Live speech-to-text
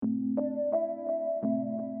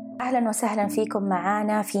أهلا وسهلا فيكم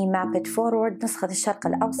معنا في مابت فورورد نسخة الشرق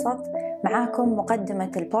الأوسط. معاكم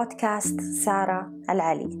مقدمة البودكاست سارة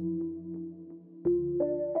العلي.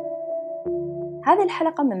 هذه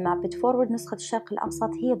الحلقة من مابت فورورد نسخة الشرق الأوسط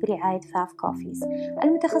هي برعاية فاف كوفيز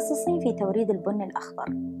المتخصصين في توريد البن الأخضر.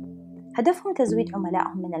 هدفهم تزويد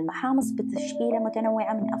عملائهم من المحامص بتشكيلة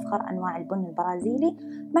متنوعة من أفخر أنواع البن البرازيلي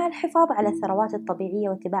مع الحفاظ على الثروات الطبيعية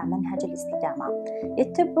واتباع منهج الاستدامة.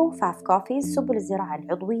 يتبعوا فاف كوفيز سبل الزراعة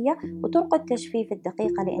العضوية وطرق التجفيف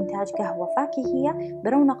الدقيقة لإنتاج قهوة فاكهية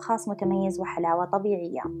برونق خاص متميز وحلاوة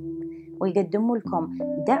طبيعية. ويقدموا لكم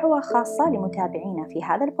دعوة خاصة لمتابعينا في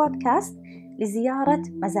هذا البودكاست لزيارة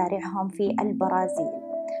مزارعهم في البرازيل،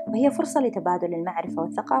 وهي فرصة لتبادل المعرفة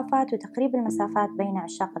والثقافات وتقريب المسافات بين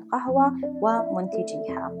عشاق القهوة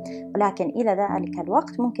ومنتجيها. ولكن إلى ذلك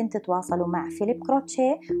الوقت ممكن تتواصلوا مع فيليب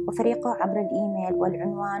كروتشيه وفريقه عبر الإيميل،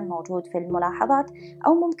 والعنوان موجود في الملاحظات،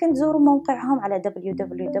 أو ممكن تزوروا موقعهم على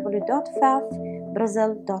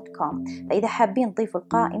www.fafbrazil.com. فإذا حابين تضيفوا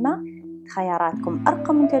القائمة خياراتكم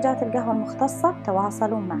أرقى منتجات القهوة المختصة،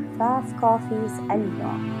 تواصلوا مع فاف كوفيز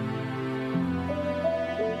اليوم.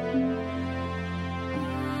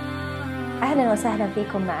 أهلا وسهلا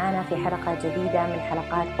فيكم معنا في حلقة جديدة من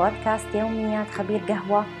حلقات بودكاست يوميات خبير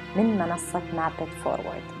قهوة من منصة مابت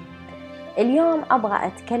فورورد. اليوم أبغى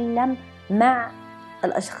أتكلم مع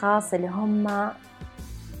الأشخاص اللي هم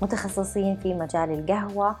متخصصين في مجال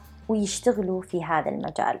القهوة ويشتغلوا في هذا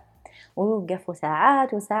المجال، ويوقفوا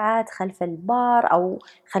ساعات وساعات خلف البار أو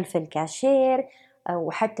خلف الكاشير،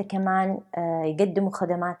 وحتى كمان يقدموا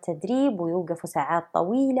خدمات تدريب ويوقفوا ساعات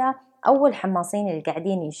طويلة، أو الحماصين اللي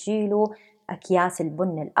قاعدين يشيلوا أكياس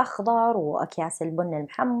البن الأخضر وأكياس البن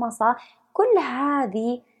المحمصة. كل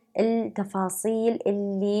هذه التفاصيل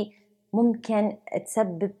اللي ممكن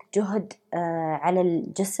تسبب جهد على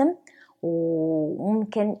الجسم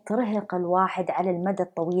وممكن ترهق الواحد على المدى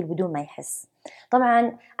الطويل بدون ما يحس.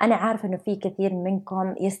 طبعا أنا عارفة أنه في كثير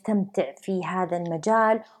منكم يستمتع في هذا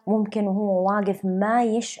المجال، وممكن وهو واقف ما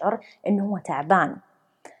يشعر أنه هو تعبان،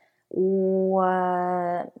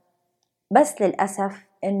 بس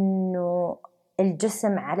للأسف أنه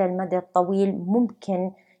الجسم على المدى الطويل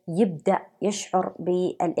ممكن يبدأ يشعر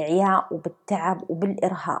بالإعياء وبالتعب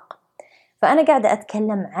وبالإرهاق. فأنا قاعدة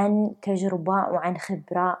أتكلم عن تجربة وعن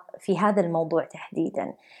خبرة في هذا الموضوع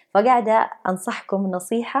تحديدا، فقاعدة أنصحكم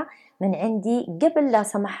نصيحة من عندي قبل لا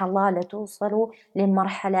سمح الله لا توصلوا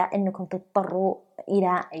للمرحلة أنكم تضطروا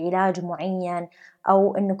إلى علاج معين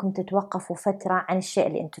أو أنكم تتوقفوا فترة عن الشيء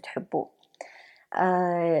اللي أنتم تحبوه.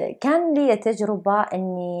 كان لي تجربة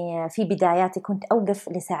أني في بداياتي كنت أوقف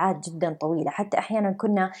لساعات جدا طويلة، حتى أحيانا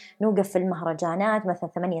كنا نوقف في المهرجانات مثلا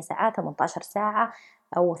 8 ساعات 18 ساعة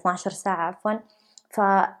أو 12 ساعة عفوا.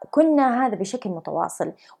 فكنا هذا بشكل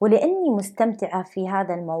متواصل، ولأني مستمتعة في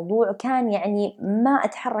هذا الموضوع كان يعني ما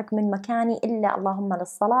أتحرك من مكاني إلا اللهم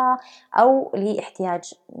للصلاة أو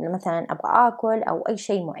لاحتياج مثلا أبغى أكل أو أي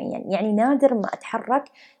شيء معين، يعني نادر ما أتحرك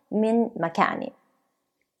من مكاني.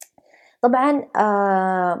 طبعا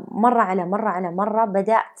مرة على مرة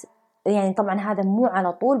بدأت، يعني طبعا هذا مو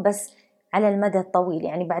على طول بس على المدى الطويل،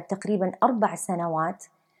 يعني بعد تقريبا 4 سنوات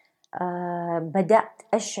بدأت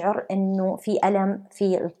أشعر أنه في ألم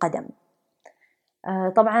في القدم.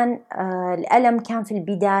 طبعا الألم كان في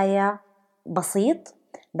البداية بسيط،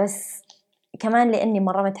 بس كمان لأني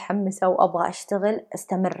مرة متحمسة وأبغى أشتغل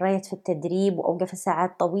استمريت في التدريب وأوقف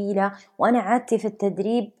ساعات طويلة. وأنا عادتي في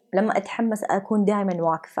التدريب لما أتحمس أكون دائما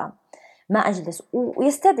واقفة ما أجلس،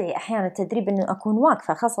 ويستدعي أحيانا التدريب أنه أكون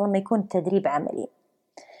واقفة، خاصة لما يكون التدريب عملي.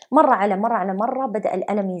 مرة على مرة بدأ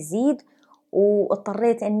الألم يزيد،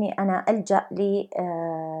 واضطريت أني أنا ألجأ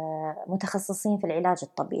لمتخصصين في العلاج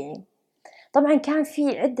الطبيعي. طبعا كان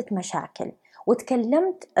في عدة مشاكل،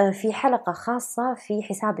 وتكلمت في حلقة خاصة في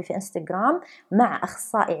حسابي في إنستغرام مع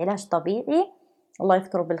أخصائي علاج طبيعي الله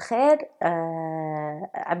يذكره بالخير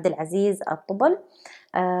عبد العزيز الطبل،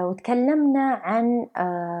 وتكلمنا عن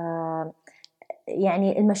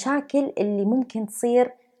يعني المشاكل اللي ممكن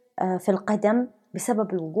تصير في القدم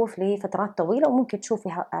بسبب الوقوف لفترات طويلة، وممكن تشوفي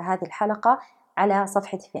هذه الحلقة على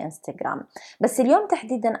صفحتي في إنستغرام. بس اليوم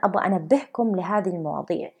تحديدا أبغى أنبهكم لهذه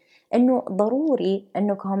المواضيع، أنه ضروري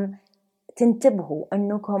أنكم تنتبهوا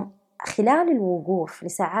أنكم خلال الوقوف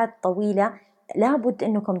لساعات طويلة لابد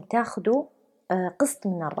أنكم تاخذوا قسط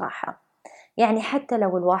من الراحة. يعني حتى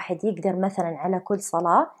لو الواحد يقدر مثلا على كل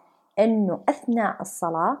صلاة أنه أثناء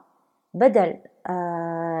الصلاة بدل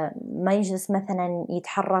ما يجلس مثلا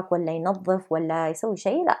يتحرك ولا ينظف ولا يسوي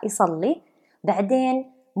شيء، لا يصلي،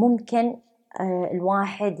 بعدين ممكن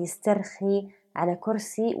الواحد يسترخي على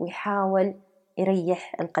كرسي ويحاول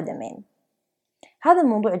يريح القدمين. هذا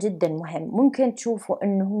الموضوع جدا مهم. ممكن تشوفوا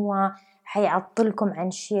أنه هو حيعطلكم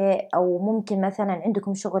عن شيء، أو ممكن مثلا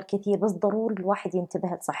عندكم شغل كثير، بس ضروري الواحد ينتبه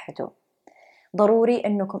لصحته. ضروري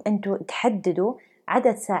أنكم أنتوا تحددوا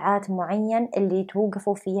عدد ساعات معين اللي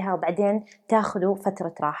توقفوا فيها، وبعدين تاخذوا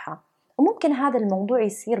فترة راحة. وممكن هذا الموضوع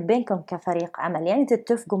يصير بينكم كفريق عمل، يعني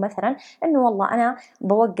تتفقوا مثلا أنه والله أنا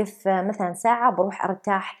بوقف مثلا ساعة، بروح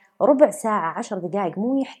أرتاح ربع ساعة 10 دقائق،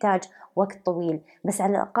 مو يحتاج وقت طويل، بس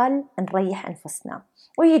على الأقل نريح أنفسنا.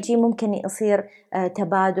 ويجي ممكن يصير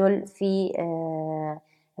تبادل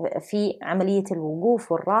في عملية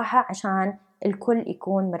الوقوف والراحة، عشان الكل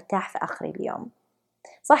يكون مرتاح في آخر اليوم.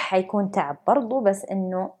 صح حيكون تعب برضو، بس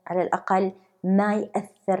إنه على الأقل ما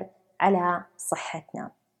يأثر على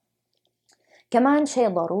صحتنا. كمان شيء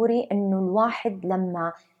ضروري إنه الواحد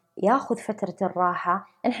لما ياخذ فترة الراحة،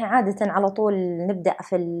 نحن عادة على طول نبدأ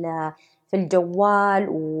في الجوال،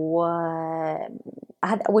 وهذا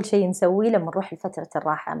أول شيء نسويه لما نروح لفترة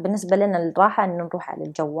الراحة. بالنسبة لنا الراحة إنه نروح على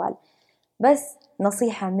الجوال. بس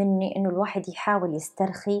نصيحة مني إنه الواحد يحاول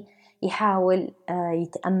يسترخي، يحاول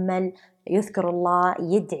يتأمل، يذكر الله،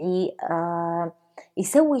 يدعي،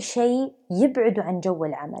 يسوي شيء يبعده عن جو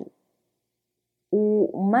العمل،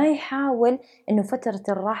 وما يحاول إنه فترة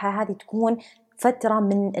الراحة هذه تكون فترة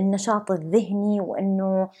من النشاط الذهني،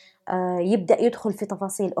 وإنه يبدأ يدخل في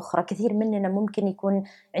تفاصيل أخرى. كثير مننا ممكن يكون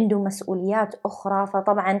عنده مسؤوليات أخرى،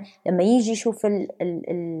 فطبعا لما يجي يشوف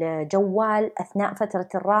الجوال أثناء فترة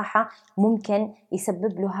الراحة ممكن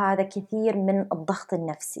يسبب له هذا كثير من الضغط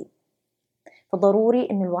النفسي. فضروري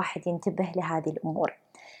إنه الواحد ينتبه لهذه الأمور.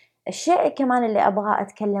 الشيء كمان اللي أبغى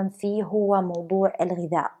أتكلم فيه هو موضوع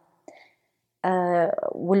الغذاء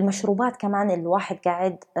والمشروبات كمان اللي الواحد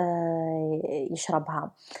قاعد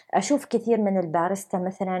يشربها. أشوف كثير من الباريستا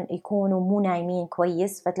مثلا يكونوا مو نايمين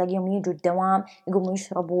كويس، فتلاقيهم يجوا الدوام يقوموا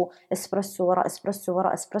يشربوا اسبرسو ورا اسبرسو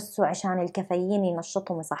ورا اسبرسو عشان الكافيين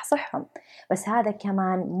ينشطهم ويصحصحهم. بس هذا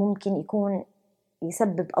كمان ممكن يكون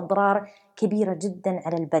يسبب أضرار كبيرة جدا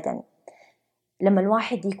على البدن. لما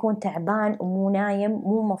الواحد يكون تعبان ومو نايم،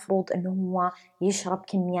 مو مفروض أنه هو يشرب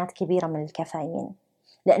كميات كبيرة من الكافيين،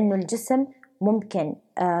 لأنه الجسم ممكن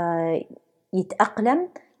يتأقلم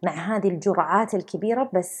مع هذه الجرعات الكبيرة،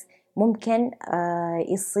 بس ممكن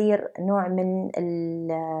يصير نوع من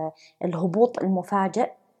الهبوط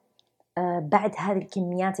المفاجئ بعد هذه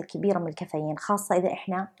الكميات الكبيرة من الكافيين، خاصة إذا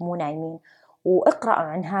إحنا مو نايمين. واقرأوا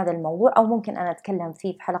عن هذا الموضوع، أو ممكن أنا أتكلم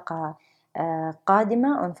فيه في حلقة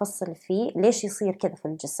قادمة ونفصل فيه ليش يصير كذا في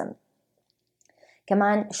الجسم.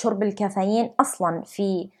 كمان شرب الكافيين أصلا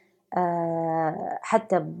في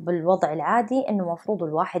حتى بالوضع العادي إنه مفروض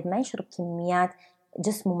الواحد ما يشرب كميات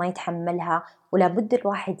جسمه ما يتحملها، ولا بد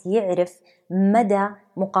الواحد يعرف مدى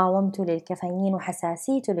مقاومته للكافيين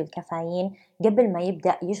وحساسيته للكافيين قبل ما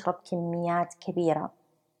يبدأ يشرب كميات كبيرة.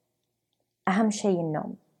 أهم شيء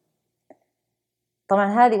النوم. طبعا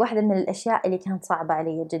هذه واحدة من الأشياء اللي كانت صعبة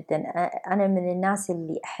علي جدا. أنا من الناس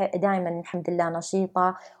اللي دائما الحمد لله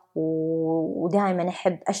نشيطة، ودائما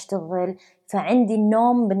أحب أشتغل، فعندي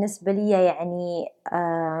النوم بالنسبة لي يعني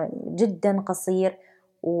جدا قصير،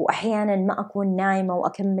 وأحيانا ما أكون نايمة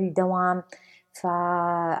وأكمل دوام،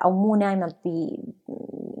 أو مو نايمة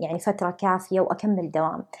يعني فترة كافية وأكمل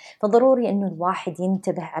دوام. فضروري إنه الواحد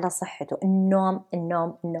ينتبه على صحته. النوم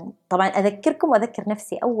النوم النوم. طبعا أذكركم وأذكر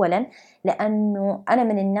نفسي أولا، لأنه أنا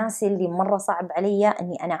من الناس اللي مرة صعب علي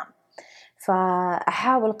أني أنام،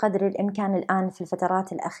 فأحاول قدر الإمكان الآن في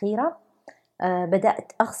الفترات الأخيرة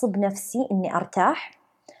بدأت أغصب نفسي إني أرتاح،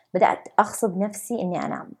 بدأت أغصب نفسي إني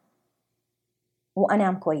أنام،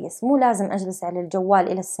 وأنام كويس. مو لازم أجلس على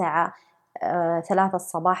الجوال إلى الساعة 3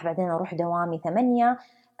 الصباح بعدين أروح دوامي 8.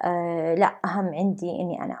 لا، أهم عندي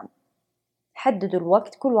إني أنام. حددوا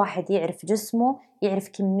الوقت، كل واحد يعرف جسمه، يعرف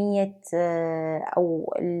كمية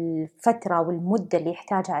أو الفترة والمدة اللي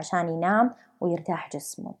يحتاجها عشان ينام ويرتاح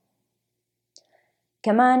جسمه.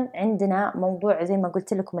 كمان عندنا موضوع زي ما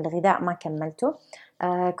قلت لكم الغذاء ما كملته.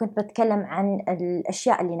 كنت بتكلم عن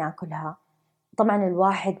الأشياء اللي ناكلها. طبعا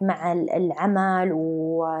الواحد مع العمل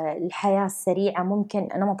والحياة السريعة، ممكن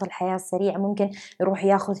نمط الحياة السريعة ممكن يروح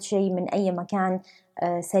ياخذ شيء من أي مكان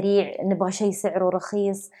سريع، نبغى شيء سعره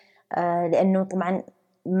رخيص، لأنه طبعا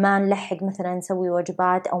ما نلحق مثلا نسوي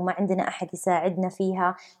وجبات، أو ما عندنا أحد يساعدنا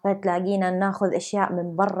فيها، فتلاقينا ناخذ أشياء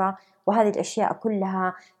من برا. وهذه الأشياء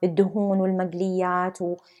كلها الدهون والمقليات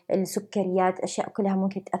والسكريات، أشياء كلها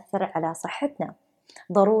ممكن تأثر على صحتنا.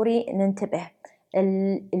 ضروري ننتبه.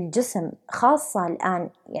 الجسم خاصة الآن،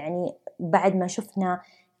 يعني بعد ما شفنا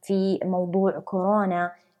في موضوع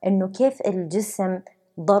كورونا إنه كيف الجسم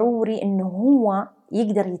ضروري إنه هو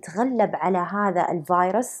يقدر يتغلب على هذا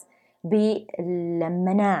الفيروس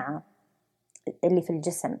بالمناعة. اللي في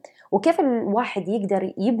الجسم. وكيف الواحد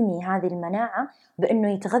يقدر يبني هذه المناعة؟ بأنه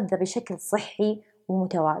يتغذى بشكل صحي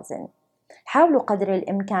ومتوازن. حاولوا قدر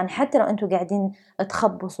الإمكان، حتى لو أنتوا قاعدين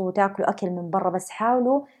تخبصوا وتاكلوا أكل من برا، بس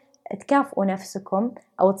حاولوا تكافئوا نفسكم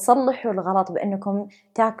أو تصلحوا الغلط بأنكم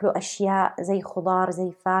تاكلوا أشياء زي خضار،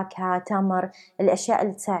 زي فاكهة، تمر، الأشياء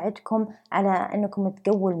اللي تساعدكم على أنكم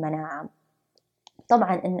تقووا المناعة.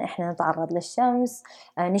 طبعا إن إحنا نتعرض للشمس،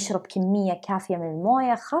 نشرب كمية كافية من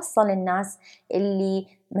الموية، خاصة للناس اللي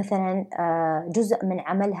مثلا جزء من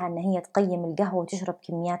عملها إن هي تقيم القهوة وتشرب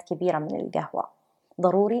كميات كبيرة من القهوة.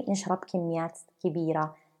 ضروري نشرب كميات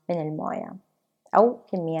كبيرة من الموية أو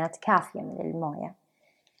كميات كافية من الموية.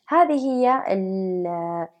 هذه هي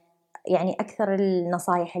يعني أكثر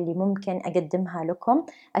النصائح اللي ممكن أقدمها لكم.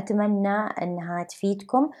 أتمنى أنها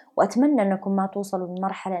تفيدكم، وأتمنى أنكم ما توصلوا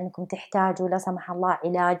لمرحلة أنكم تحتاجوا لا سمح الله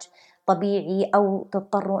علاج طبيعي، أو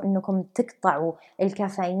تضطروا أنكم تقطعوا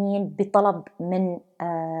الكافيين بطلب من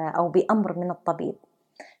أو بأمر من الطبيب.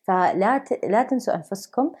 فلا تنسوا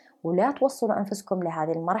أنفسكم ولا توصلوا أنفسكم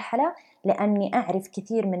لهذه المرحلة، لأني أعرف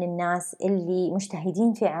كثير من الناس اللي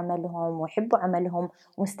مجتهدين في عملهم ويحبوا عملهم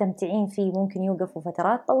ومستمتعين فيه ممكن يوقفوا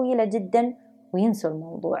فترات طويلة جدا وينسوا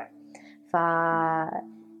الموضوع.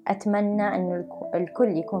 فأتمنى أن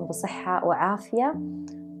الكل يكون بصحة وعافية،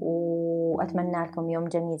 وأتمنى لكم يوم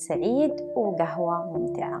جميل سعيد وقهوة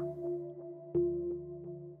ممتعة.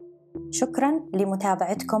 شكراً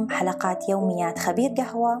لمتابعتكم حلقات يوميات خبير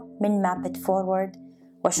قهوة من مابت فورورد،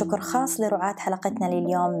 وشكر خاص لرعاة حلقتنا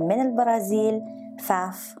لليوم من البرازيل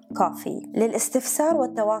فاف كوفي. للاستفسار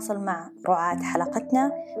والتواصل مع رعاة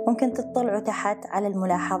حلقتنا ممكن تطلعوا تحت على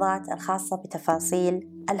الملاحظات الخاصة بتفاصيل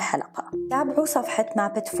الحلقة. تابعوا صفحة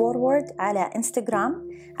مابت فورورد على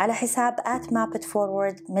انستغرام على حساب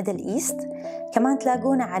 @mapitforwardmiddleeast. كمان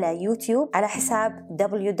تلاقونا على يوتيوب على حساب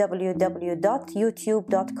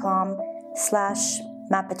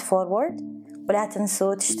www.youtube.com/mapitforward، ولا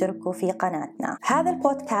تنسوا تشتركوا في قناتنا. هذا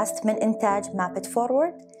البودكاست من إنتاج مابت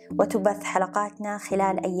فورورد، وتبث حلقاتنا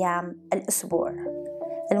خلال أيام الأسبوع.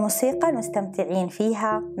 الموسيقى المستمتعين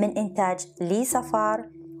فيها من إنتاج لي صفار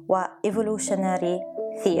و Evolutionary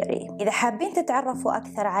Theory. إذا حابين تتعرفوا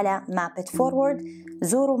أكثر على مابت فورورد،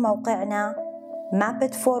 زوروا موقعنا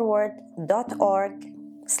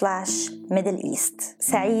mapitforward.org/middleeast.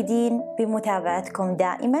 سعيدين بمتابعتكم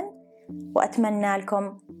دائما، وأتمنى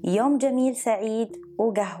لكم يوم جميل سعيد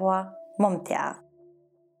وقهوة ممتعة.